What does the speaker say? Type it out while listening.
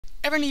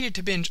Ever needed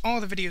to binge all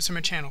the videos from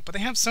a channel, but they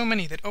have so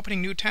many that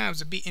opening new tabs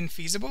would be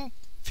infeasible?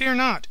 Fear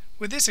not.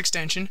 With this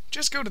extension,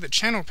 just go to the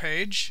channel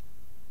page,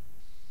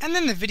 and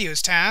then the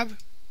Videos tab,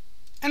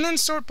 and then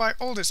sort by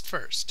oldest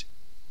first.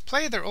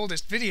 Play their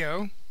oldest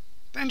video,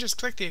 then just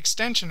click the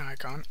extension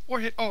icon, or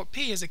hit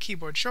Alt+P as a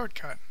keyboard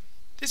shortcut.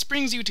 This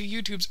brings you to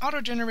YouTube's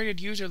auto-generated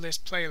user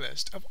list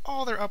playlist of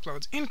all their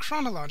uploads in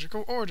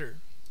chronological order.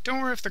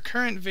 Don't worry if the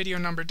current video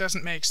number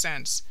doesn't make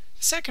sense.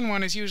 The second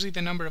one is usually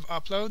the number of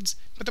uploads,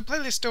 but the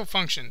playlist still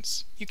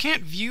functions. You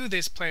can't view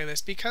this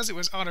playlist because it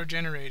was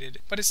auto-generated,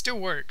 but it still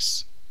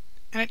works.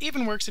 And it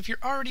even works if you're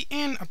already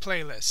in a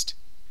playlist.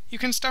 You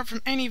can start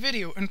from any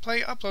video and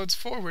play uploads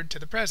forward to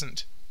the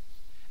present.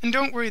 And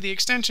don't worry, the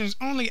extension is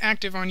only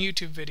active on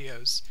YouTube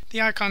videos.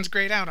 The icon's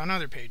grayed out on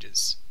other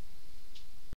pages.